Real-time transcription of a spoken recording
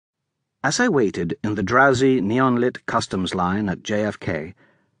As I waited in the drowsy, neon-lit customs line at JFK,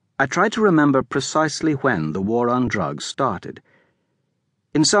 I tried to remember precisely when the war on drugs started.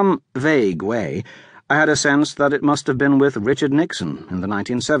 In some vague way, I had a sense that it must have been with Richard Nixon in the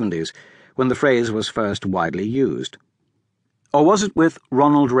 1970s, when the phrase was first widely used. Or was it with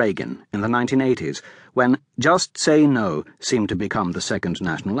Ronald Reagan in the 1980s, when Just Say No seemed to become the second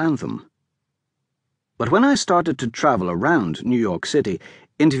national anthem? But when I started to travel around New York City,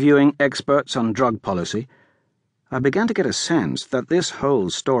 interviewing experts on drug policy, I began to get a sense that this whole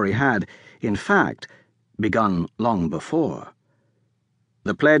story had, in fact, begun long before.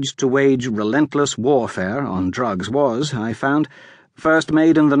 The pledge to wage relentless warfare on drugs was, I found, first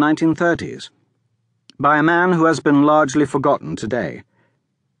made in the 1930s, by a man who has been largely forgotten today.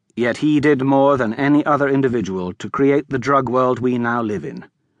 Yet he did more than any other individual to create the drug world we now live in.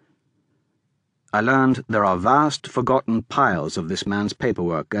 I learned there are vast forgotten piles of this man's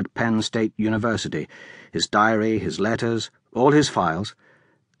paperwork at Penn State University, his diary, his letters, all his files,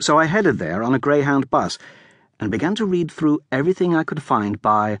 so I headed there on a Greyhound bus and began to read through everything I could find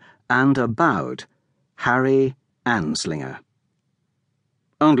by and about Hari Anslinger.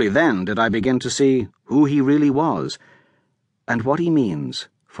 Only then did I begin to see who he really was and what he means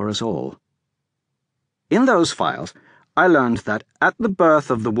for us all. In those files, I learned that at the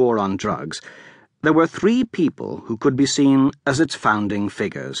birth of the war on drugs, there were 3 people who could be seen as its founding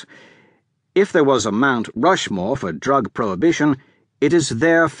figures. If there was a Mount Rushmore for drug prohibition, it is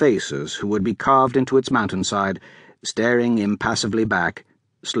their faces who would be carved into its mountainside, staring impassively back,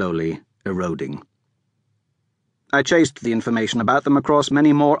 slowly eroding. I chased the information about them across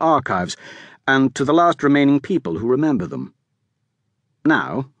many more archives, and to the last remaining people who remember them.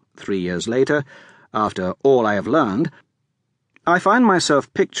 Now, 3 years later, after all I have learned, I find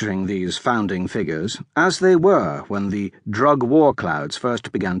myself picturing these founding figures as they were when the drug war clouds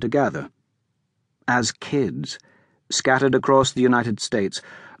first began to gather. As kids, scattered across the United States,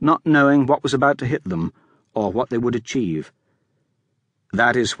 not knowing what was about to hit them or what they would achieve.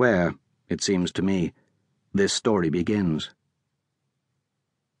 That is where, it seems to me, this story begins.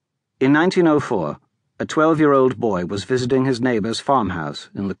 In 1904, a 12-year-old boy was visiting his neighbor's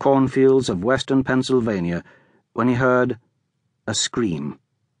farmhouse in the cornfields of western Pennsylvania when he heard a scream.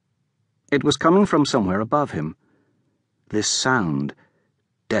 It was coming from somewhere above him. This sound,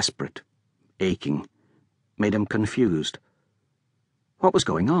 desperate, aching, made him confused. What was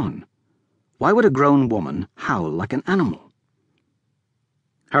going on? Why would a grown woman howl like an animal?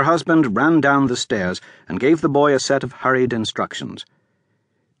 Her husband ran down the stairs and gave the boy a set of hurried instructions.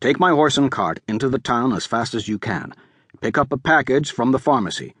 Take my horse and cart into the town as fast as you can. Pick up a package from the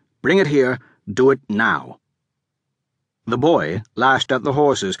pharmacy. Bring it here. Do it now. The boy lashed at the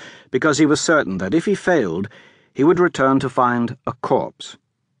horses because he was certain that if he failed, he would return to find a corpse.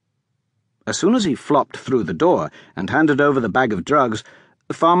 As soon as he flopped through the door and handed over the bag of drugs,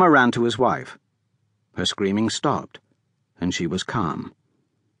 the farmer ran to his wife. Her screaming stopped, and she was calm.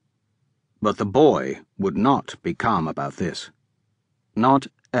 But the boy would not be calm about this. Not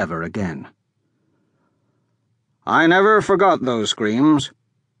ever again. I never forgot those screams,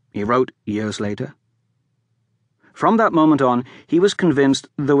 he wrote years later. From that moment on, he was convinced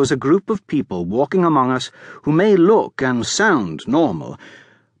there was a group of people walking among us who may look and sound normal,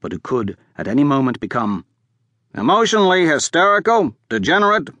 but who could at any moment become emotionally hysterical,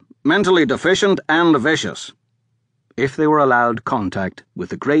 degenerate, mentally deficient, and vicious, if they were allowed contact with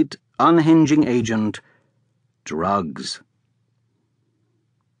the great unhinging agent, drugs.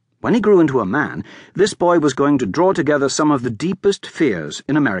 When he grew into a man, this boy was going to draw together some of the deepest fears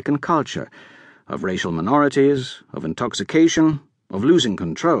in American culture, of racial minorities, of intoxication, of losing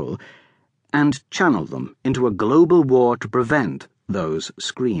control, and channel them into a global war to prevent those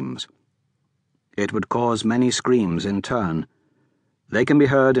screams. It would cause many screams in turn. They can be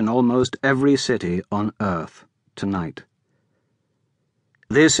heard in almost every city on Earth tonight.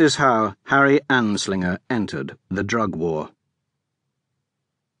 This is how Hari Anslinger entered the drug war.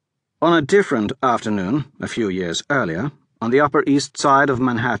 On a different afternoon, a few years earlier, on the Upper East Side of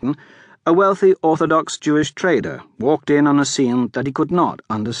Manhattan, a wealthy Orthodox Jewish trader walked in on a scene that he could not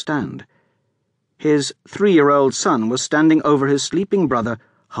understand. His 3-year-old son was standing over his sleeping brother,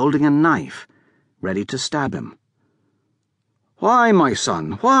 holding a knife, ready to stab him. "Why, my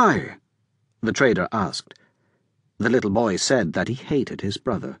son, why?" the trader asked. The little boy said that he hated his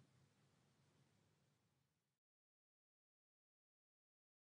brother.